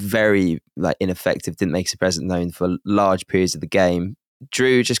very ineffective, didn't make his presence known for large periods of the game.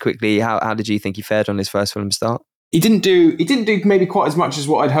 Drew, just quickly, how did you think he fared on his first Fulham start? He didn't do maybe quite as much as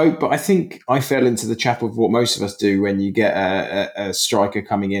what I'd hoped, but I think I fell into the trap of what most of us do when you get a striker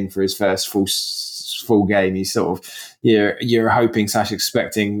coming in for his first full game. You sort of you're hoping /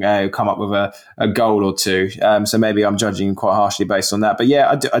 expecting come up with a goal or two. So maybe I'm judging him quite harshly based on that. But yeah,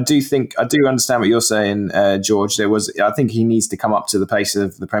 I do understand what you're saying, George. I think he needs to come up to the pace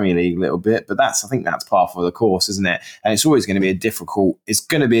of the Premier League a little bit. But I think that's par for the course, isn't it? And it's always going to be a difficult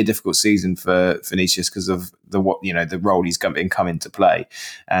season for Vinicius because of the role he's come into play.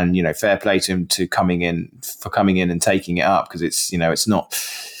 And fair play to him for coming in and taking it up, because it's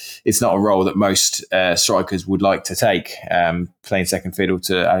not a role that most strikers would like to take, playing second fiddle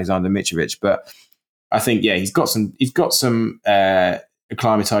to Alexander Mitrovic. But I think, he's got some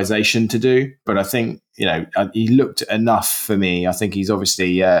acclimatization to do. But I think, he looked enough for me. I think he's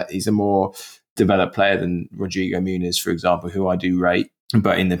obviously, he's a more developed player than Rodrigo Muniz, for example, who I do rate.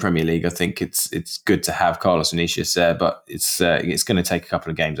 But in the Premier League, I think it's good to have Carlos Vinicius there. But it's going to take a couple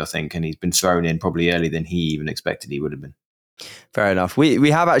of games, I think. And he's been thrown in probably earlier than he even expected he would have been. Fair enough.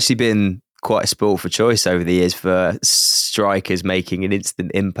 We have actually been quite a sport for choice over the years for strikers making an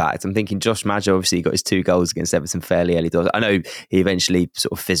instant impact. I'm thinking Josh Maja obviously got his 2 goals against Everton fairly early doors. I know he eventually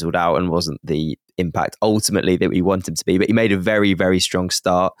sort of fizzled out and wasn't the impact ultimately that we want him to be, but he made a very, very strong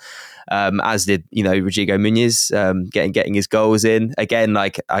start. As did, Rodrigo Muniz, getting his goals in. Again,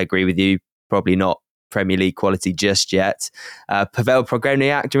 I agree with you, probably not Premier League quality just yet. Pavel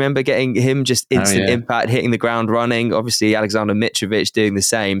Progreniak, do you remember getting him just instant impact, hitting the ground running? Obviously, Alexander Mitrovic doing the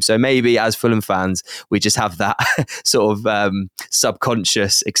same. So maybe as Fulham fans, we just have that sort of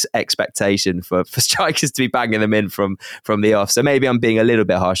subconscious expectation for strikers to be banging them in from the off. So maybe I'm being a little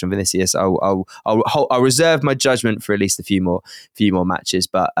bit harsh on Vinicius. I'll reserve my judgment for at least a few more matches.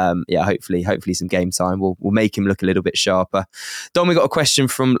 But hopefully some game time will make him look a little bit sharper. Don, we got a question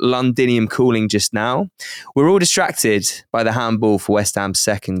from Londinium Cooling just now. We're all distracted by the handball for West Ham's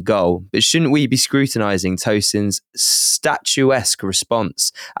second goal, but shouldn't we be scrutinising Tosin's statuesque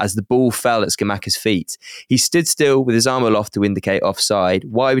response as the ball fell at Scamacca's feet? He stood still with his arm aloft to indicate offside.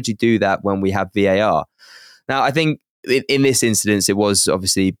 Why would you do that when we have VAR? Now, I think in this instance, it was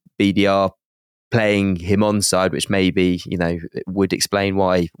obviously BDR playing him onside, which maybe, would explain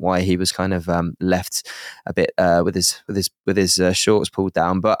why he was kind of left a bit with his shorts pulled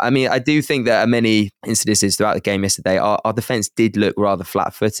down. But I mean, I do think that many incidences throughout the game yesterday, our defence did look rather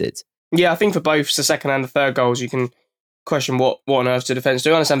flat-footed. Yeah, I think for both the second and the third goals, you can question what on earth the defence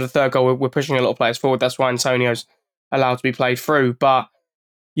do. I understand the third goal, we're pushing a lot of players forward. That's why Antonio's allowed to be played through. But,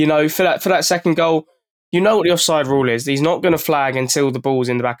 for that second goal, what the offside rule is. He's not going to flag until the ball's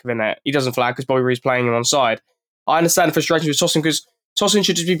in the back of the net. He doesn't flag because Bobby Reid's playing him onside. I understand the frustration with Tosin because Tosin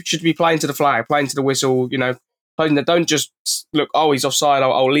should be playing to the flag, playing to the whistle, playing that. Don't just look, he's offside,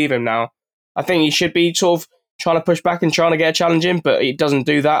 I'll leave him now. I think he should be sort of trying to push back and trying to get a challenge in, but he doesn't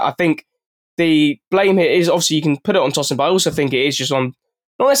do that. I think the blame here is, obviously you can put it on Tosin, but I also think it is just on,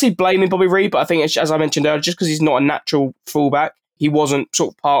 not necessarily blaming Bobby Reid, but I think it's, as I mentioned earlier, just because he's not a natural fullback, he wasn't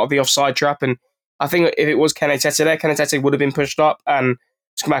sort of part of the offside trap. And I think if it was Kene Tete there, Kene Tete would have been pushed up and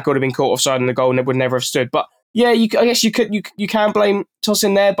Scamacca would have been caught offside and the goal would never have stood. But yeah, I guess you can blame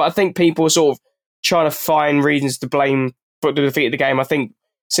Tosin there, but I think people are sort of trying to find reasons to blame for the defeat of the game. I think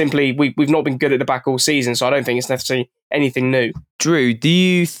simply we've not been good at the back all season, so I don't think it's necessarily anything new. Drew, do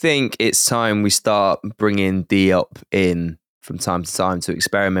you think it's time we start bringing Diop in from time to time to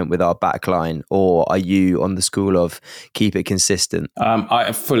experiment with our backline, or are you on the school of keep it consistent?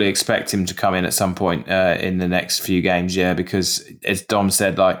 I fully expect him to come in at some point in the next few games, because as Dom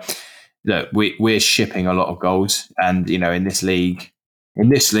said, look, we're shipping a lot of goals, and in this league,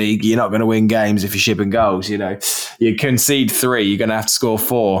 you're not going to win games if you're shipping goals. You concede 3, you're going to have to score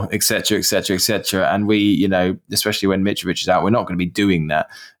 4, etc., etc., etc. And we, especially when Mitrovic is out, we're not going to be doing that.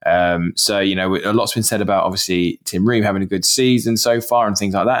 So a lot's been said about obviously Tim Ream having a good season so far and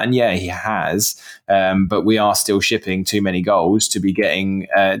things like that. And yeah, he has. But we are still shipping too many goals to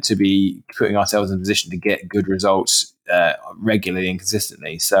be putting ourselves in a position to get good results regularly and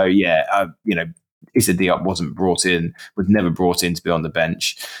consistently. So yeah, Issa Diop was never brought in to be on the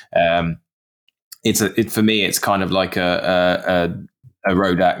bench. For me, it's kind of like a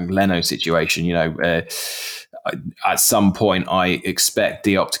Rodak and Leno situation. At some point, I expect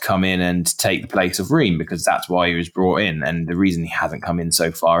Diop to come in and take the place of Ream because that's why he was brought in. And the reason he hasn't come in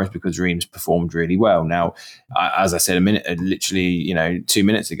so far is because Ream's performed really well. Now, as I said literally 2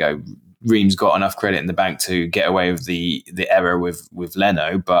 minutes ago, Ream's got enough credit in the bank to get away with the error with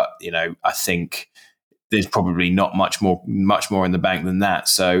Leno, but I think there's probably not much more in the bank than that.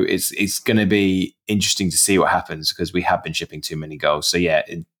 So it's going to be interesting to see what happens because we have been shipping too many goals. So yeah,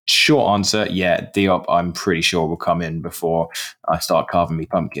 short answer, yeah, Diop, I'm pretty sure will come in before I start carving me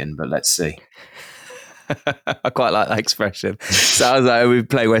pumpkin, but let's see. I quite like that expression. Sounds like we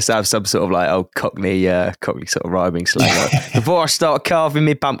play West Ham some sort of old Cockney sort of rhyming slang. Before I start carving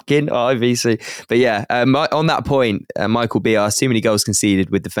me pumpkin, IVC. But yeah, on that point, Michael B asked, too many goals conceded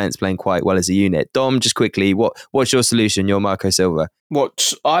with defence playing quite well as a unit. Dom, just quickly, what's your solution? You're Marco Silva.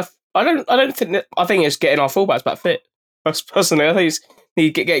 I think it's getting our fullbacks back fit. Personally, I think it's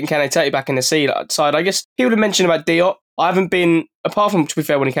getting Kene Tete back in the side. I guess people have mentioned about Diop. I haven't been, apart from, to be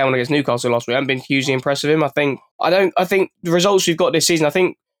fair, when he came on against Newcastle last week, I haven't been hugely impressed with him. I think the results we've got this season, I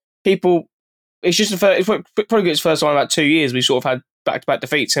think it's just probably it's the first time in about 2 years we sort of had back-to-back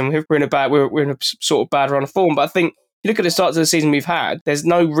defeats and we're in a sort of bad run of form. But I think if you look at the starts of the season we've had, there's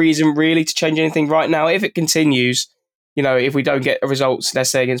no reason really to change anything right now. If it continues, if we don't get results,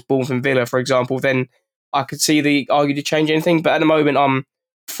 let's say against Bournemouth and Villa, for example, then I could see the argument to change anything. But at the moment, I'm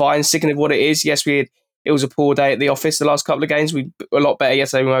fine sticking with what it is. Yes, it was a poor day at the office the last couple of games. We were a lot better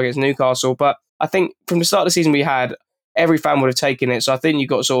yesterday when we were against Newcastle. But I think from the start of the season we had, every fan would have taken it. So I think you've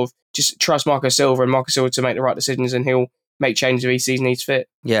got to sort of just trust Marco Silva to make the right decisions, and he'll make changes if he sees needs fit.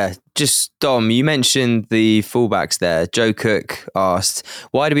 Yeah, just Dom, you mentioned the fullbacks there. Joe Cook asked,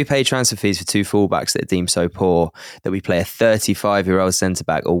 why do we pay transfer fees for 2 fullbacks that are deemed so poor that we play a 35-year-old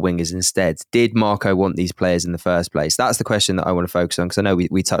centre-back or wingers instead? Did Marco want these players in the first place? That's the question that I want to focus on because I know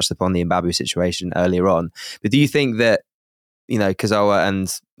we touched upon the Mbabu situation earlier on. But do you think that, Kurzawa and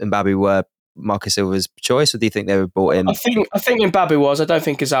Mbabu were Marco Silva's choice, or do you think they were brought in? I think Mbabu was. I don't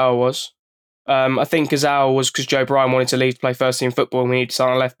think Kurzawa was. I think Kurzawa was because Joe Bryan wanted to leave to play first team football and we needed to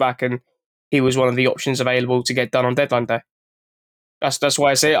sign a left back, and he was one of the options available to get done on deadline day. That's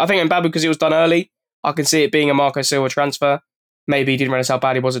why I see it. I think Mbabu, because it was done early, I can see it being a Marco Silva transfer. Maybe he didn't realize how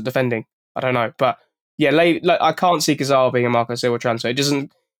bad he was at defending. I don't know, but yeah, I can't see Kurzawa being a Marco Silva transfer. It just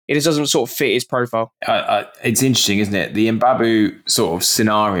doesn't sort of fit his profile. It's interesting, isn't it? The Mbabu sort of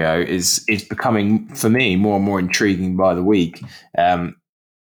scenario is becoming, for me, more and more intriguing by the week.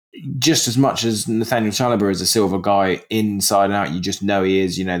 Just as much as Nathaniel Chalobah is a Silva guy inside and out, you just know he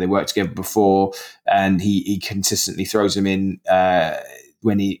is. They worked together before, and he consistently throws him in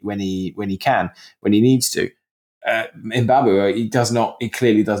when he needs to. Mbabu, he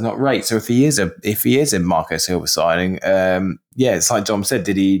clearly does not rate. So if he is a Marco Silva signing, it's like Dom said.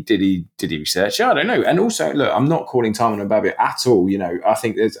 Did he research? I don't know. And also, look, I'm not calling Tymon Mbabu at all. I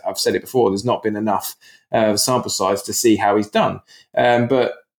think I've said it before. There's not been enough sample size to see how he's done.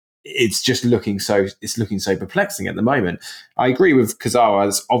 But it's just looking so perplexing at the moment. I agree with Kurzawa.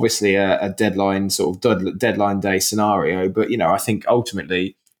 It's obviously a deadline day scenario, but I think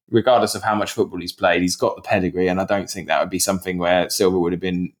ultimately, regardless of how much football he's played, he's got the pedigree, and I don't think that would be something where Silva would have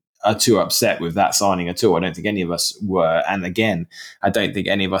been too upset with that signing at all. I don't think any of us were. And again, I don't think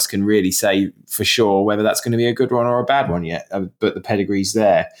any of us can really say for sure whether that's going to be a good one or a bad one yet, but the pedigree's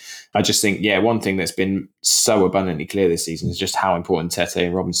there. I just think, one thing that's been so abundantly clear this season is just how important Tete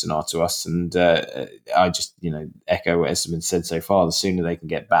and Robinson are to us. And I just, echo what has been said so far. The sooner they can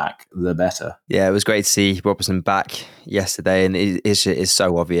get back, the better. Yeah, it was great to see Robinson back yesterday, and it's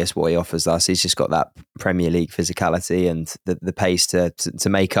so obvious what he offers us. He's just got that Premier League physicality and the pace to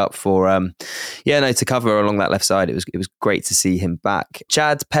make up for, to cover along that left side. It was great to see him back.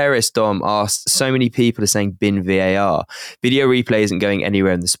 Chad Paris Dom asked, so many people are saying bin VAR. Video replay isn't going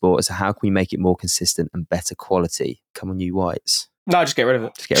anywhere in the sport, so how can we make it more consistent and better quality? Come on, you whites. No, just get rid of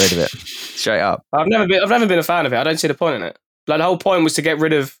it. Just get rid of it. Straight up. I've never been a fan of it. I don't see the point in it. Like, the whole point was to get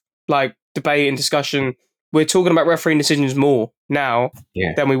rid of debate and discussion. We're talking about refereeing decisions more now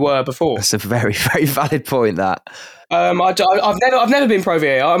than we were before. That's a very, very valid point, that. I've never been pro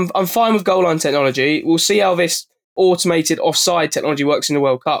VAR. I'm fine with goal line technology. We'll see how this automated offside technology works in the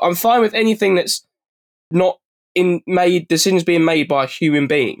World Cup. I'm fine with anything that's not decisions being made by a human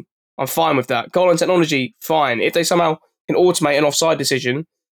being. I'm fine with that. Goal line technology, fine. If they somehow can automate an offside decision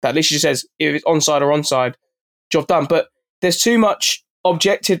that literally says if it's onside or onside, job done. But there's too much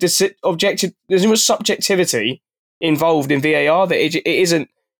there's too much subjectivity involved in VAR that it isn't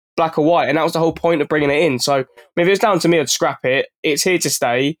black or white, and that was the whole point of bringing it in. So if it was down to me, I'd scrap it. It's here to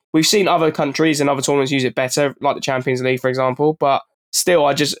stay. We've seen other countries and other tournaments use it better, like the Champions League, for example. But still,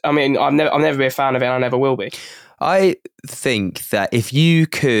 I've never been a fan of it, and I never will be. I think that if you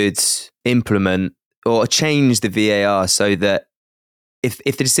could implement or change the VAR so that if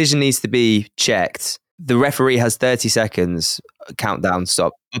the decision needs to be checked, the referee has 30 seconds countdown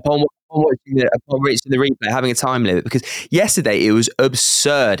stop upon reaching the replay, having a time limit, because yesterday it was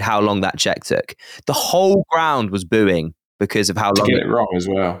absurd how long that check took. The whole ground was booing because of how long to get it wrong as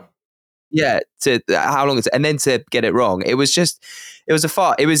well. Yeah, to how long and then to get it wrong. It was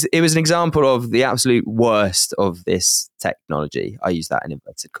an example of the absolute worst of this technology. I use that in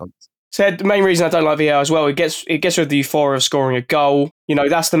inverted commas. So the main reason I don't like VAR as well, it gets rid of the euphoria of scoring a goal.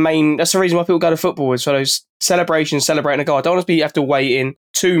 That's the reason why people go to football, is for those celebrations, celebrating a goal. I don't want to have to wait in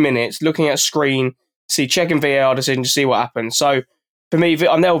 2 minutes, looking at a screen, checking VAR decision to see what happens. So for me,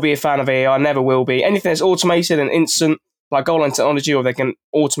 I'll never be a fan of VAR. I never will be. Anything that's automated and instant, like goal line technology, or they can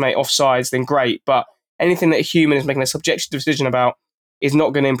automate offsides, then great. But anything that a human is making a subjective decision about is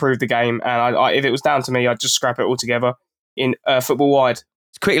not going to improve the game. And if it was down to me, I'd just scrap it altogether in football wide.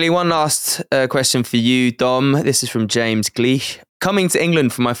 Quickly, one last question for you, Dom. This is from James Gleesh. Coming to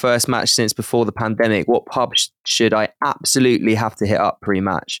England for my first match since before the pandemic, what pub should I absolutely have to hit up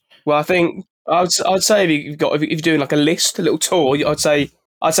pre-match? Well, I think I'd say if you're doing like a list, a little tour, I'd say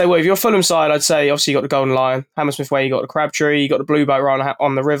well, if you're Fulham side, I'd say obviously you got the Golden Lion, Hammersmith Way, you got the Crabtree, you got the Blue Boat right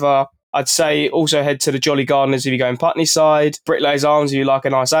on the river. I'd say also head to the Jolly Gardeners if you're going Putney side, Bricklayers Arms if you like a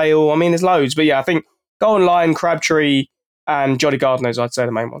nice ale. I mean, there's loads, but yeah, I think Golden Lion, Crabtree, and Jolly Gardeners, I'd say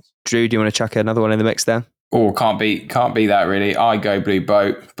the main ones. Drew, do you want to chuck another one in the mix there? Oh, can't be that really. I go Blue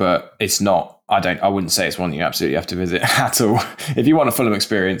Boat, but it's not. I wouldn't say it's one you absolutely have to visit at all. If you want a Fulham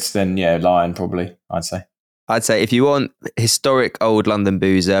experience, then yeah, Lion probably. I'd say if you want historic old London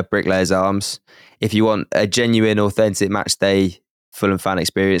boozer, Bricklayers Arms. If you want a genuine, authentic match day Fulham fan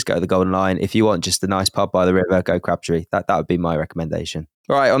experience, go to the Golden Lion. If you want just a nice pub by the river, go Crabtree. That would be my recommendation.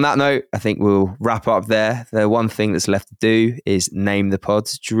 All right, on that note, I think we'll wrap up there. The one thing that's left to do is name the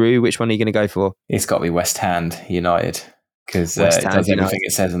pods. Drew, which one are you going to go for? It's got to be West Ham United, because it does everything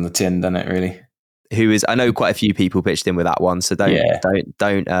it says on the tin, doesn't it, really? I know quite a few people pitched in with that one, so don't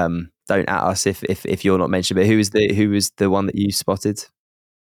at us if you're not mentioned. But who was the one that you spotted?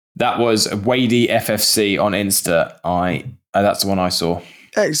 That was Wadey FFC on Insta. That's the one I saw.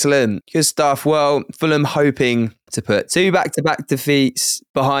 Excellent. Good stuff. Well, Fulham hoping to put 2 back-to-back defeats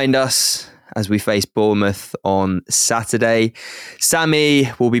behind us as we face Bournemouth on Saturday. Sammy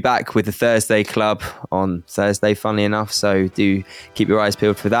will be back with the Thursday Club on Thursday, funnily enough, so do keep your eyes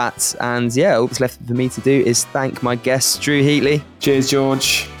peeled for that. And yeah, all that's left for me to do is thank my guests, Drew Heatley. Cheers,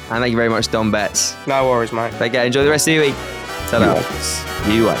 George. And thank you very much, Dom Betts. No worries, mate. Take care. Enjoy the rest of your week. Ta-da.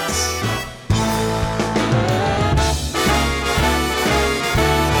 You waits.